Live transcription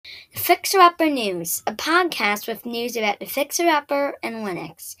Fixer Upper News, a podcast with news about the Fixer Upper and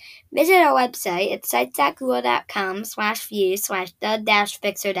Linux. Visit our website at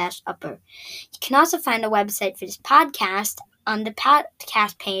sites.google.com/view/the-fixer-upper. You can also find a website for this podcast on the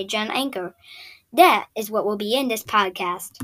podcast page on Anchor. That is what will be in this podcast.